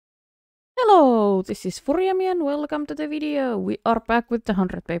Hello, this is Furiami and welcome to the video. We are back with the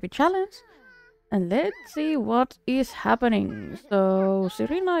 100 baby challenge. And let's see what is happening. So,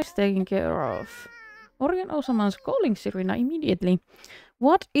 Serena is taken care of. Orion Osaman's calling Serena immediately.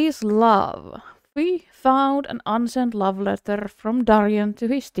 What is love? We found an unsent love letter from Darian to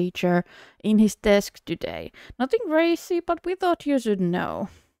his teacher in his desk today. Nothing racy, but we thought you should know.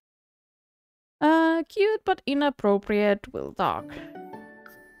 Cute but inappropriate, we'll talk.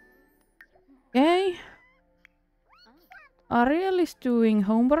 Okay. Ariel is doing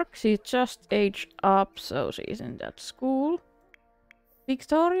homework. She just aged up, so she isn't at school.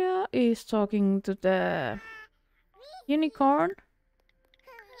 Victoria is talking to the unicorn.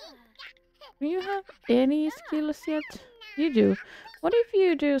 Do you have any skills yet? You do. What if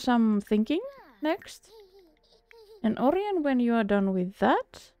you do some thinking next? And Orion, when you are done with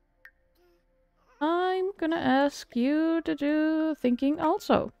that, I'm gonna ask you to do thinking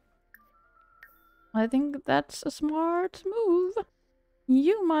also. I think that's a smart move.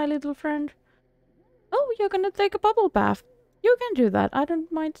 You, my little friend. Oh, you're gonna take a bubble bath. You can do that. I don't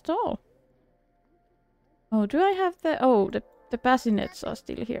mind at all. Oh, do I have the... Oh, the bassinets are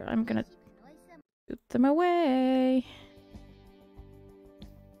still here. I'm gonna put them away.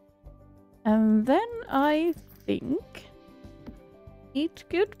 And then I think it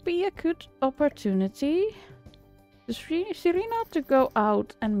could be a good opportunity for Serena to go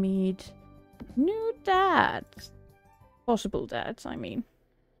out and meet new dads. Possible dads, I mean.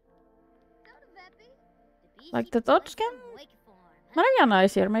 Like the Totscan? Mariana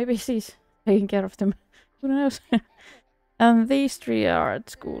is here. Maybe she's taking care of them. Who knows? And these three are at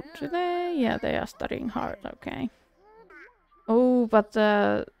school today. Yeah, they are studying hard. Okay. Oh, but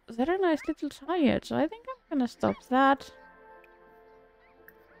Serena is a little tired, so I think I'm gonna stop that.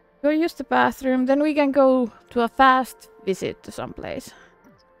 Go use the bathroom, then we can go to a fast visit to some place.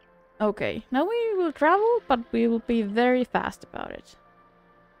 Okay, now we will travel, but we will be very fast about it.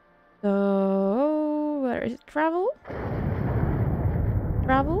 So, where is it? Travel?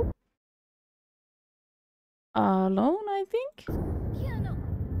 Travel? Alone, I think?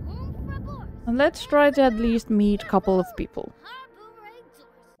 And let's try to at least meet a couple of people.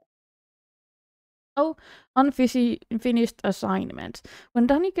 Oh, unfinished assignment. When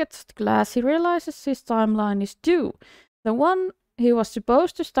Danny gets to class, he realizes his timeline is due. The one he was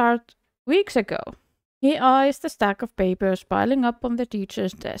supposed to start weeks ago. He eyes the stack of papers piling up on the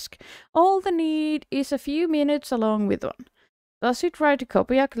teacher's desk. All they need is a few minutes along with one. Does he try to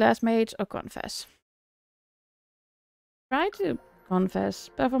copy a classmate or confess? Try to confess.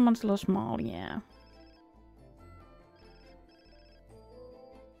 Performance loss small, yeah.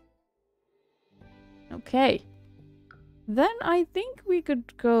 Okay. Then I think we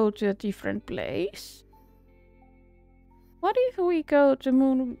could go to a different place. What if we go to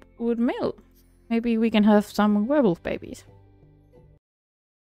Moonwood Mill? Maybe we can have some werewolf babies.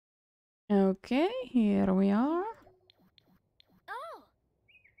 Okay, here we are.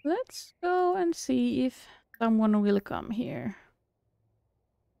 Let's go and see if someone will come here.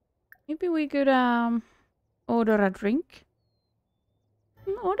 Maybe we could order a drink.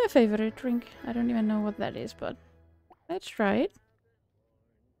 Order a favorite drink. I don't even know what that is, but let's try it.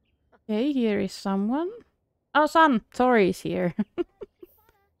 Okay, here is someone. Oh, son! Tori is here.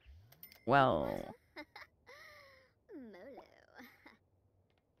 Well...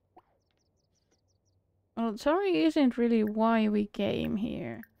 Well, Tori isn't really why we came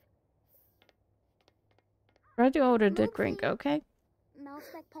here. Try to order the drink, okay?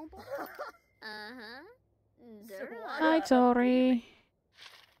 Hi, Tori.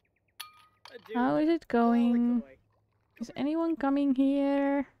 How is it going? Is anyone coming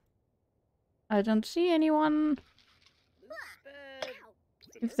here? I don't see anyone.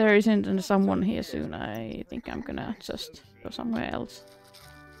 If there isn't someone here soon, I think I'm gonna just go somewhere else.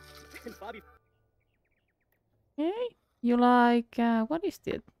 Okay, you like, what is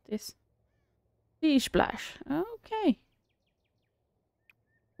this? Sea splash. Okay.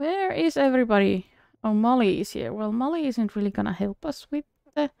 Where is everybody? Oh, Molly is here. Well, Molly isn't really gonna help us with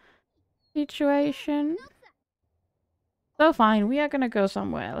the situation. So fine, we are gonna go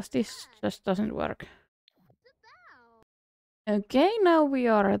somewhere else. This just doesn't work. Okay, now we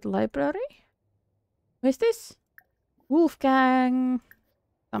are at the library. Who is this? Wolfgang...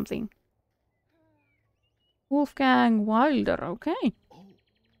 something. Wolfgang Wilder, okay.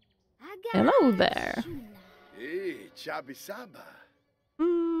 Hello there. Hey, Chabisaba.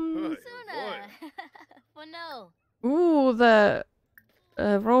 Ooh, the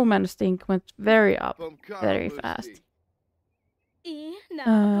romance thing went very up, very fast.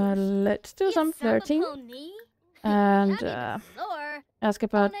 Let's do some flirting. And Ask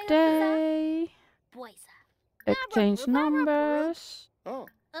about day. Exchange numbers. Oh.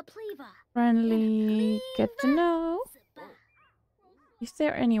 Friendly. Get to know. Is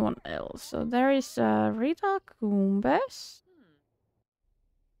there anyone else? So there is Rita Kumbes.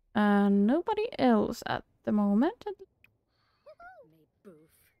 And nobody else at the moment.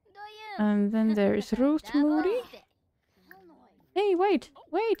 And then there is Ruth Moody. Hey, wait,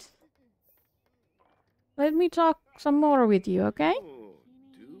 wait. Let me talk some more with you, okay? Oh,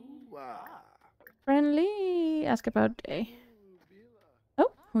 do-ah. Friendly. Ask about day.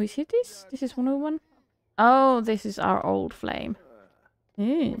 Oh, who is it? This is 101. Oh, this is our old flame.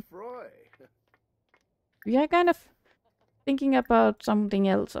 Froy. We are kind of thinking about something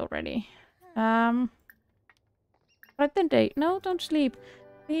else already. Right then, day. No, don't sleep.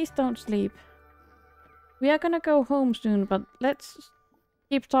 Please don't sleep. We are gonna go home soon, but let's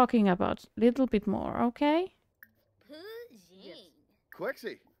keep talking about a little bit more, okay?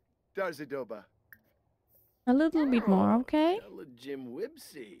 Quexy. Darzidoba. A little bit more, okay? Jim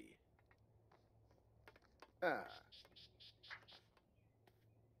Wibsy. Ah.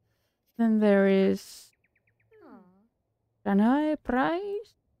 Then there is Danai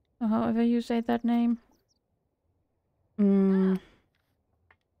Price, or however you say that name.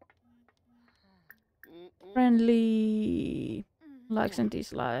 Friendly likes and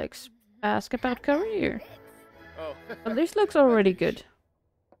dislikes. Ask about career. Oh. But this looks already good.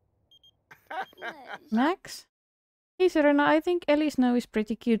 Max? Hey Serena, I think Ellie's snow is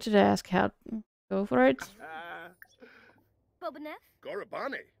pretty cute to ask how. Go for it.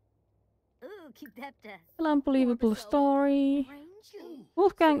 Gorabani. An unbelievable story.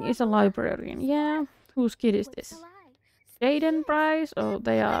 Wolfgang is a librarian, yeah. Whose kid is this? Jaden Price? Oh,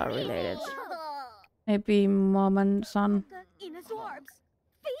 they are related. Maybe mom and son.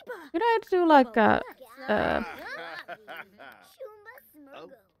 Could I do like a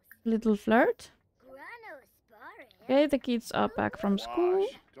little flirt? Okay, the kids are back from school.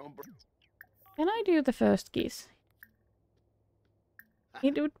 Can I do the first kiss?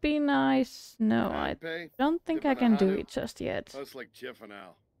 It would be nice. No, I don't think I can do it just yet.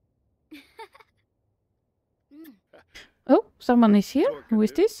 Oh, someone is here. Who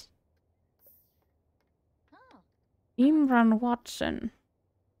is this? Imran Watson.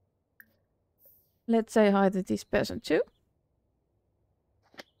 Let's say hi to this person too.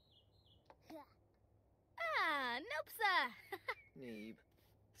 I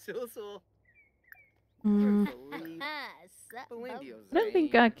don't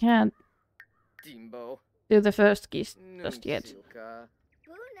think I can do the first kiss just yet.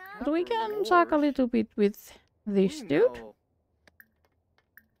 But we can talk a little bit with this dude.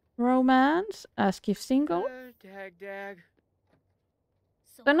 Romance, ask if single.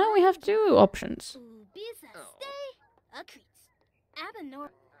 So now we have two options.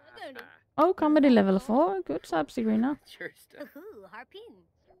 Oh, comedy level 4. Good job, Serena.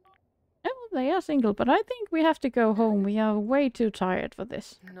 Oh, they are single, but I think we have to go home. We are way too tired for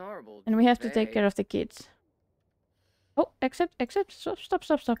this. And we have to take care of the kids. Oh, except,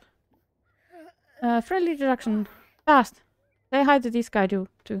 stop. Friendly introduction. Fast. Say hi to this guy too.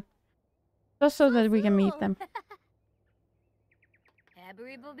 Just so that we can meet them.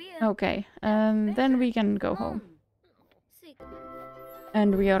 Okay, and then we can go home.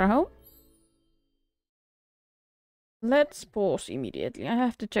 And we are home. Let's pause immediately. I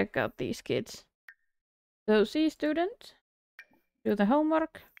have to check out these kids. So, see student, do the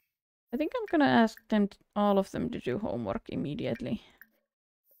homework. I think I'm gonna ask them, all of them, to do homework immediately.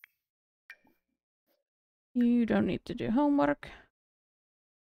 You don't need to do homework.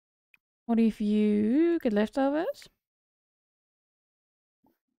 What if you get leftovers?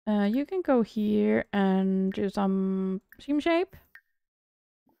 You can go here and do some sim shape.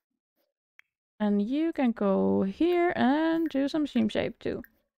 And you can go here and do some sim shape too.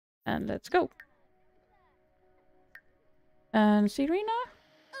 And let's go. And Serena?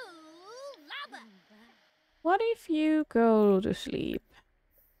 What if you go to sleep?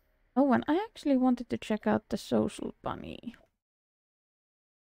 Oh, and I actually wanted to check out the social bunny.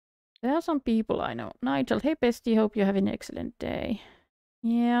 There are some people I know. Nigel, hey bestie, hope you have an excellent day.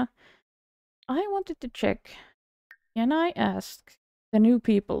 Yeah. I wanted to check. Can I ask the new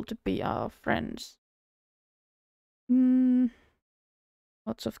people to be our friends?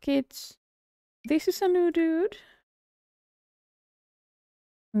 Lots of kids. This is a new dude.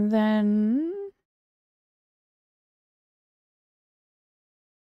 Then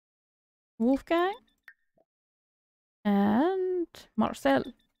Wolfgang and Marcel.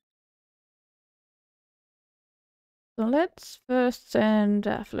 So let's first send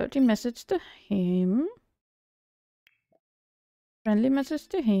a flirty message to him. Friendly message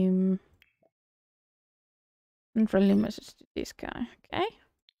to him. And friendly message to this guy. Okay.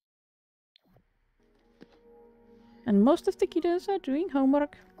 And most of the kiddos are doing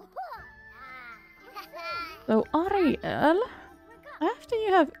homework. So Ariel, after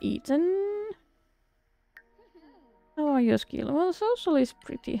you have eaten, how are your skills? Well, social is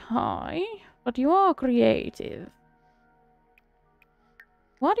pretty high, but you are creative.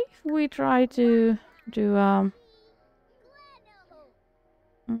 What if we try to do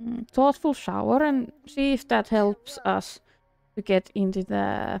thoughtful shower and see if that helps us to get into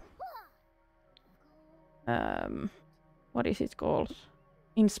the what is it called?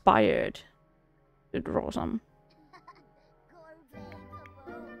 Inspired to draw some.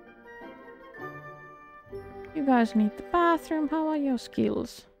 You guys need the bathroom. How are your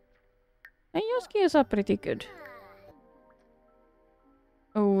skills? And your skills are pretty good.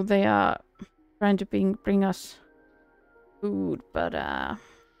 Oh, they are trying to bring us food, but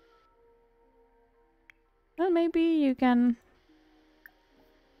well, maybe you can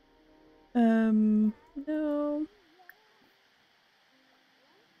no.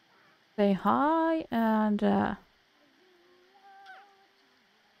 Say hi and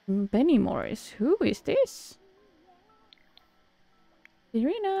Benny Morris. Who is this?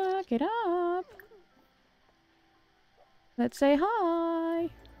 Serena, get up. Let's say hi.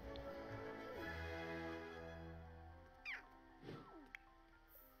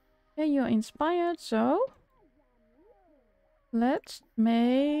 Yeah, you're inspired, so let's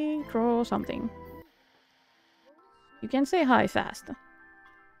draw something. You can say hi fast.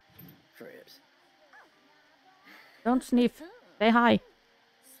 Cribs. Don't sniff. Say hi.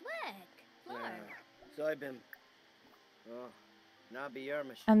 So I've been. Oh, not be your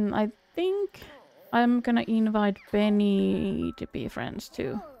machine. And I think I'm gonna invite Benny to be friends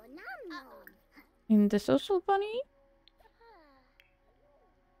too. In the social bunny.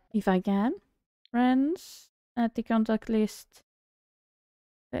 If I can. Friends at the contact list.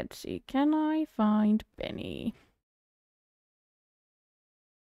 Let's see, can I find Benny?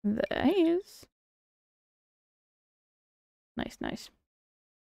 There he is. Nice, nice.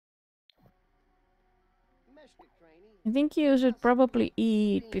 I think you should probably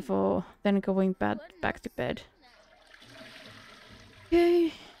eat before then going back to bed.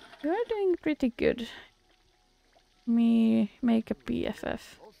 Okay, you're doing pretty good. Me make a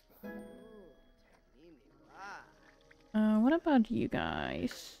BFF. What about you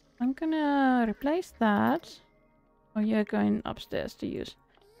guys? I'm gonna replace that. Oh, you're going upstairs to use.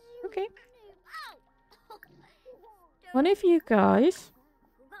 Okay. What if you guys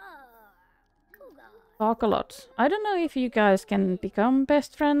talk a lot? I don't know if you guys can become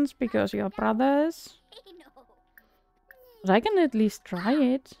best friends because you're brothers. But I can at least try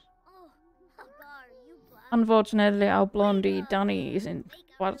it. Unfortunately, our blondie Danny isn't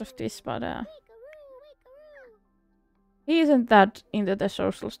part of this, but he isn't that into the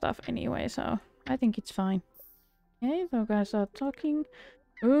social stuff anyway, so I think it's fine. Okay, those guys are talking.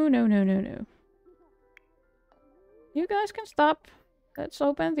 Oh, no, no, no, no. You guys can stop. Let's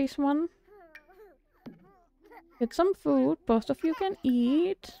open this one. Get some food. Both of you can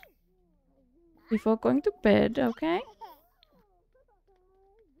eat before going to bed, okay?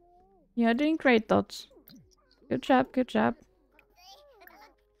 You're doing great, Dots. Good job, good job.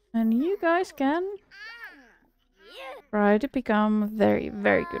 And you guys can try to become very,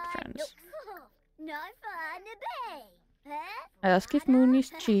 very good friends. Ask if Moon is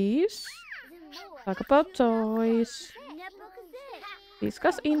cheese. Talk about toys.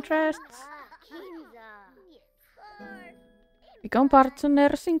 Discuss interests. Become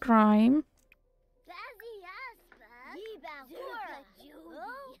partners in crime.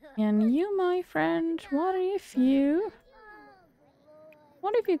 And you, my friend, what if you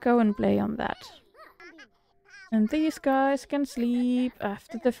go and play on that? And these guys can sleep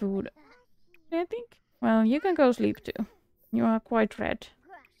after the food. I think. Well, you can go sleep too. You are quite red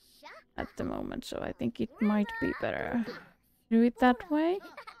at the moment, so I think it might be better. Do it that way.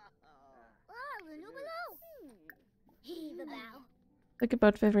 Talk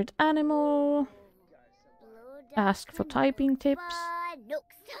about favorite animal. Ask for typing tips.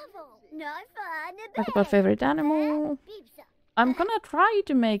 Talk about favorite animal. I'm gonna try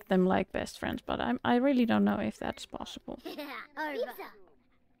to make them like best friends, but I really don't know if that's possible.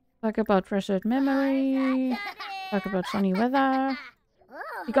 Talk about treasured memory. Talk about sunny weather.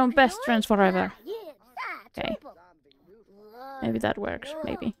 Become best friends forever. Okay. Maybe that works,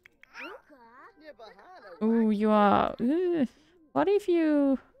 maybe. Ooh, you are... What if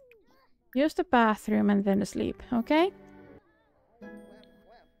you use the bathroom and then sleep, okay?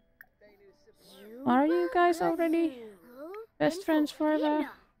 Are you guys already Best friends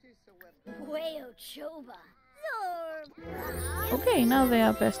forever. Okay, now they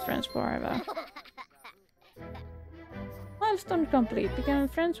are best friends forever. Milestone complete. Became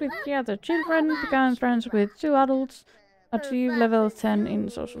friends with 3 other children. Became friends with 2 adults. Achieve level 10 in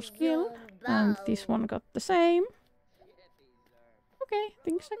social skill. And this one got the same. Okay,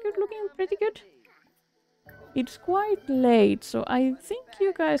 things are good, looking pretty good. It's quite late, so I think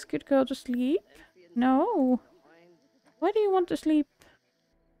you guys could go to sleep. No. Why do you want to sleep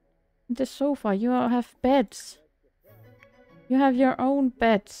on the sofa? You all have beds. You have your own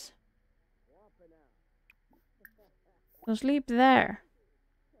beds. So sleep there.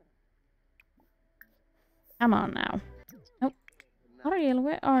 Come on now. Oh, Ariel,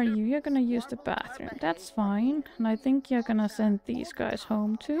 where are you? You're gonna use the bathroom. That's fine. And I think you're gonna send these guys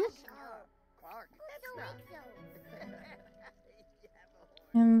home too.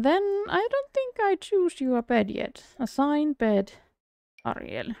 And then I don't think I choose you a bed yet. Assign bed,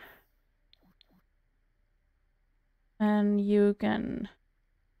 Ariel. And you can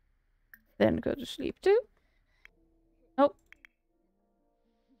then go to sleep too. Oh.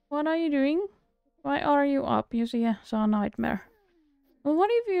 What are you doing? Why are you up? You see, saw a nightmare. Well, what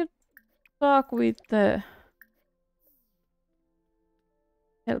if you talk with the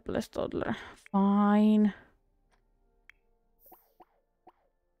helpless toddler? Fine.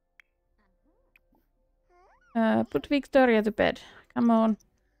 Put Victoria to bed. Come on.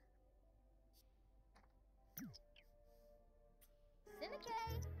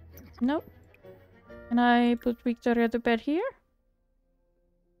 Nope. Can I put Victoria to bed here?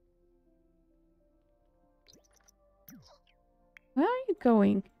 Where are you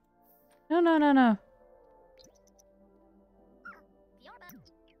going? No, no, no, no.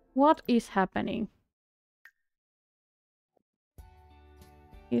 What is happening?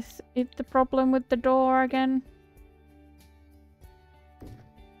 Is it the problem with the door again?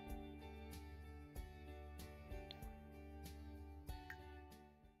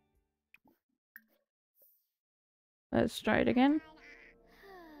 Let's try it again.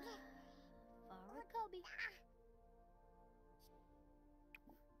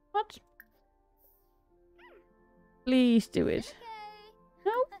 What? Please do it.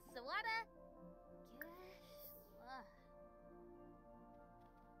 No?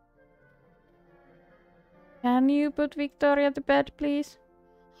 Can you put Victoria to bed, please?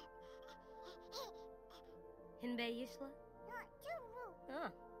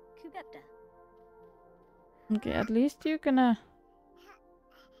 Okay, at least you're gonna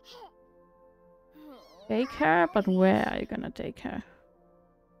take her, but where are you gonna take her?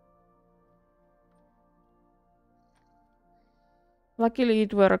 Luckily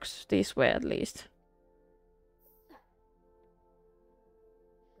it works this way at least.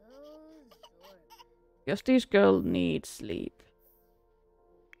 Because this girl needs sleep.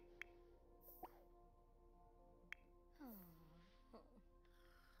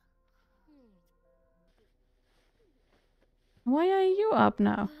 Why are you up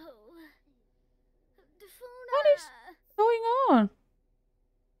now? What is going on?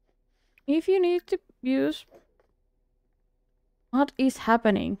 If you need to use... What is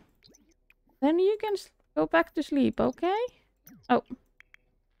happening? Then you can go back to sleep, okay? Oh.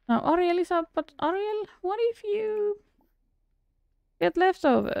 Now Ariel is up, but Ariel, what if you get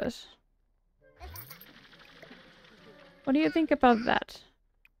leftovers? What do you think about that?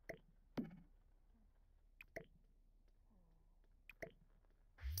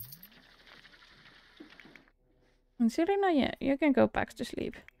 And Serena, yeah, you can go back to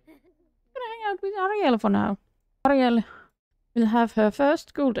sleep. I'm gonna hang out with Ariel for now. Ariel will have her first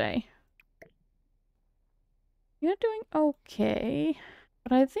school day. You're doing okay,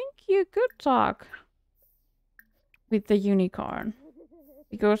 but I think you could talk with the unicorn.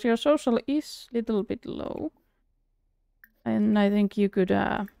 Because your social is a little bit low. And I think you could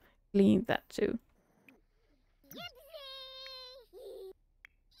clean that too.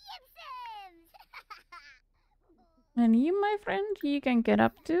 And you, my friend, you can get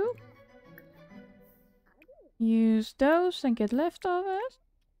up too. Use those and get leftovers.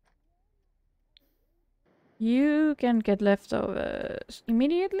 You can get leftovers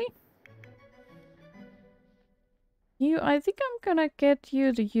immediately. I think I'm gonna get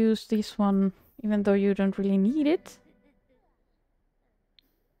you to use this one, even though you don't really need it.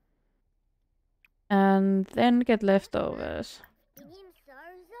 And then get leftovers.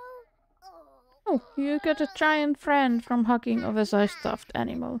 Oh, you got a giant friend from hugging oversized stuffed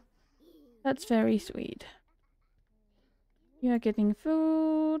animal. That's very sweet. You are getting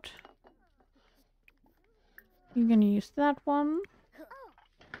food. You can use that one.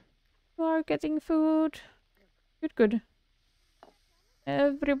 You are getting food. Good, good.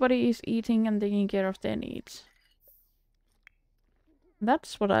 Everybody is eating and taking care of their needs.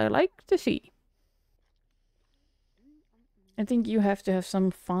 That's what I like to see. I think you have to have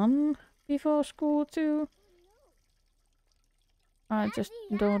some fun before school too. I just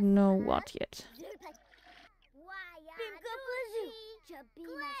don't know what yet.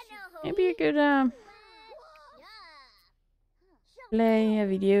 Maybe you could play a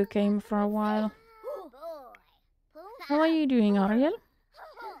video game for a while. How are you doing, Ariel?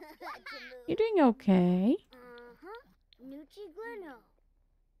 You doing okay?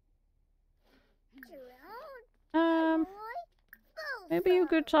 Maybe you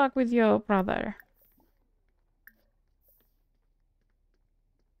could talk with your brother.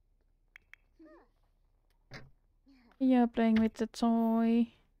 Yeah, playing with the toy.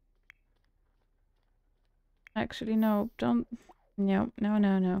 Actually, no, don't. No, no,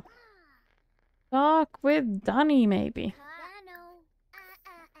 no, no. Talk with Danny, maybe.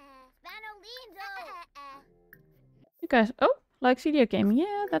 You guys, oh, like video game.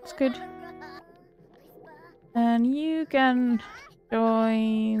 Yeah, that's good. And you can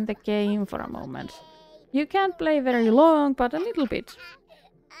join the game for a moment. You can't play very long, but a little bit.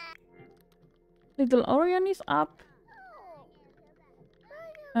 Little Orion is up.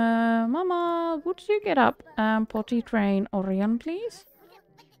 Mama, would you get up and potty train Orion, please?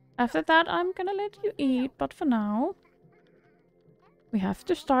 After that, I'm gonna let you eat, but for now, we have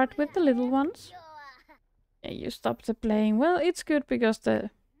to start with the little ones. Yeah, you stopped the playing. Well, it's good because the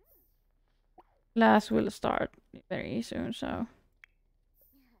class will start very soon, so...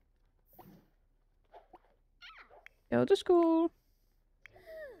 Go to school.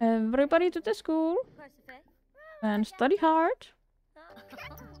 Everybody to the school. And study hard.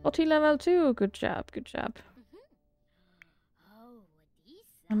 Potty level 2. Good job, good job.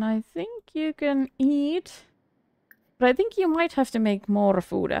 And I think you can eat. But I think you might have to make more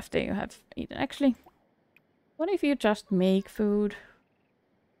food after you have eaten. Actually, what if you just make food?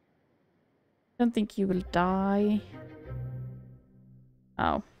 Don't think you will die.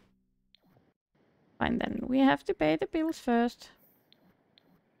 Oh. Fine then. We have to pay the bills first.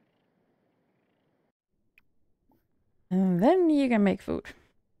 And then you can make food.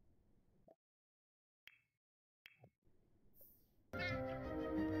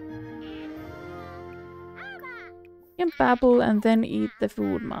 You can babble and then eat the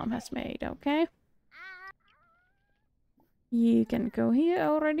food Mom has made, okay? You can go here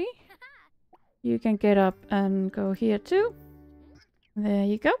already. You can get up and go here too. There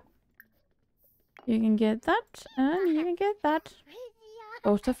you go. You can get that, and you can get that.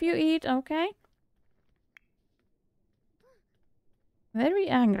 Both of you eat, okay? Very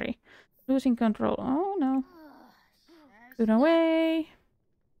angry. Losing control. Oh no. Put away.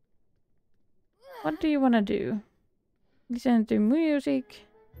 What do you want to do? Listen to music.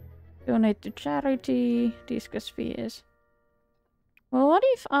 Donate to charity. Discuss fears. Well, what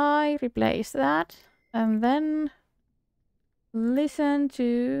if I replace that and then listen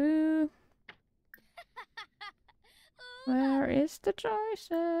to... Where is the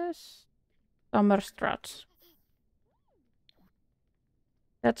choices? Summer struts.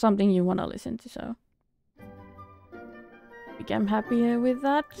 That's something you want to listen to, so... I think I'm happier with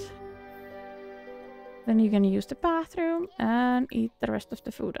that. Then you can use the bathroom and eat the rest of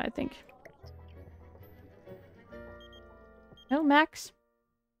the food, I think. Oh, Max.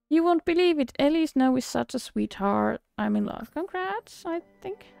 You won't believe it. Elise now is such a sweetheart. I'm in love. Congrats, I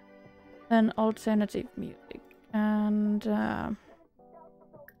think. Then alternative music. And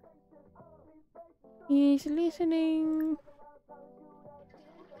he's listening.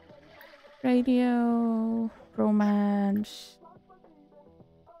 Radio. Romance.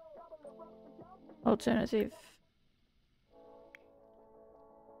 Alternative.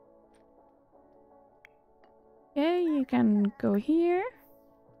 Okay, you can go here.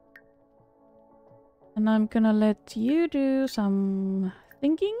 And I'm gonna let you do some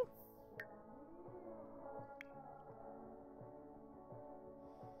thinking.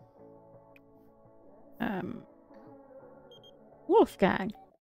 Wolfgang.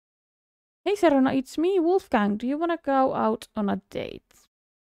 Hey Serena, it's me, Wolfgang. Do you wanna go out on a date?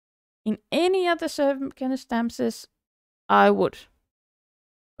 In any other circumstances, I would.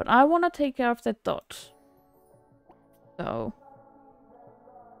 But I wanna take care of the dogs. So...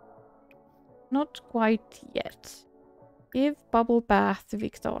 Not quite yet. Give bubble bath to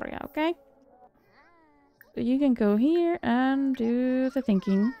Victoria, okay? So you can go here and do the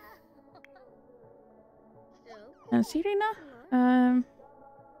thinking. And Serena,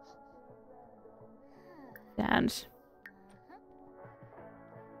 dance.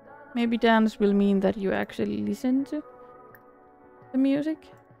 Maybe dance will mean that you actually listen to. the music.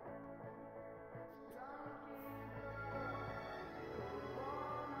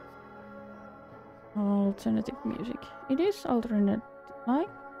 Alternative music. It is alternate. Like,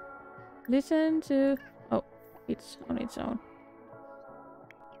 listen to. Oh, it's on its own.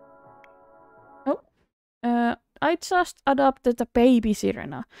 Oh, I just adopted a baby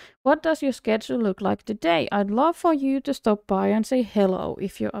Serena. What does your schedule look like today? I'd love for you to stop by and say hello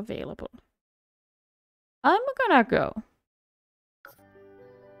if you're available. I'm gonna go.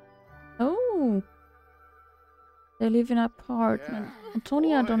 Oh, they live in an apartment.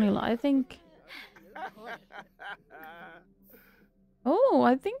 Antonia Donila, I think. Oh,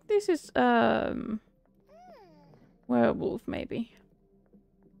 I think this is werewolf maybe.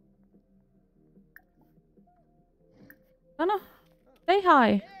 Anna, say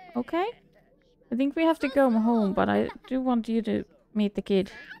hi, okay? I think we have to go home, but I do want you to meet the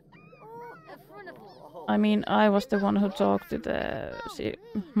kid. I mean, I was the one who talked to the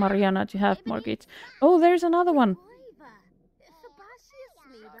Mariana to have more kids. Oh, there's another one.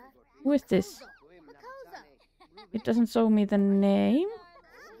 Who is this? It doesn't show me the name.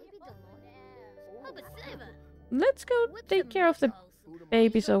 Let's go take care of the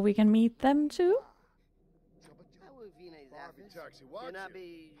baby so we can meet them too.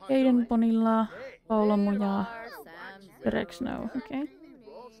 Aiden, Bonilla, Paolomo ja Rex now, okay.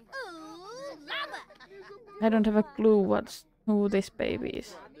 I don't have a clue who this baby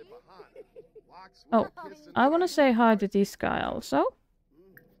is. Oh, I wanna say hi to this guy also.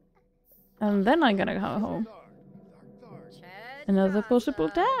 And then I'm gonna go home. Another possible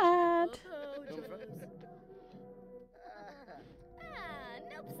dad.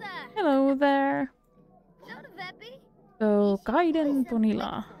 Hello there. So, Kaiden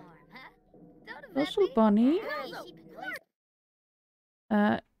Bonilla. Social bunny.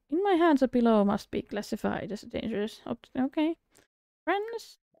 In my hands a pillow must be classified as dangerous. Okay.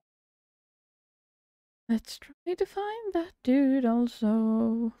 Friends. Let's try to find that dude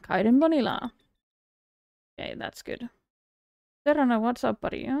also. Kaiden Bonilla. Okay, that's good. Serena, what's up,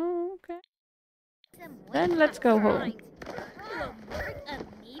 buddy? Oh, okay. Then let's go home.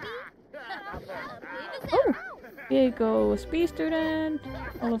 Oh! Diego is B student.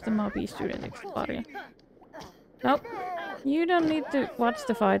 All of them are B students, buddy. Nope. You don't need to watch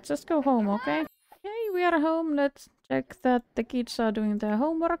the fight. Just go home, okay? Okay, we are home. Let's check that the kids are doing their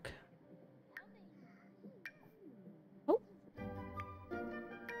homework. Oh.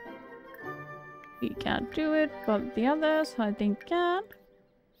 We can't do it, but the others, I think, can.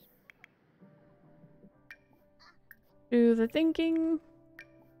 Do the thinking.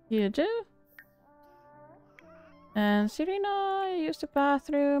 You do. And Serena, use the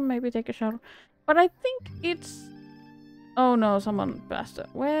bathroom, maybe take a shower. But I think it's... Oh no, someone passed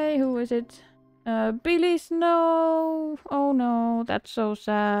away. Who is it? Billy Snow. Oh no, that's so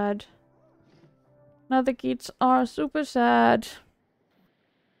sad. Now the kids are super sad.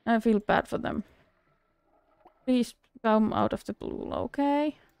 I feel bad for them. Please come out of the blue,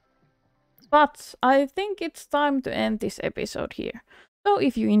 okay? But I think it's time to end this episode here. So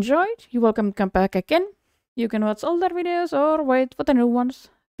if you enjoyed, you're welcome to come back again. You can watch older videos or wait for the new ones.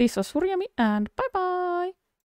 This was Furjami and bye bye!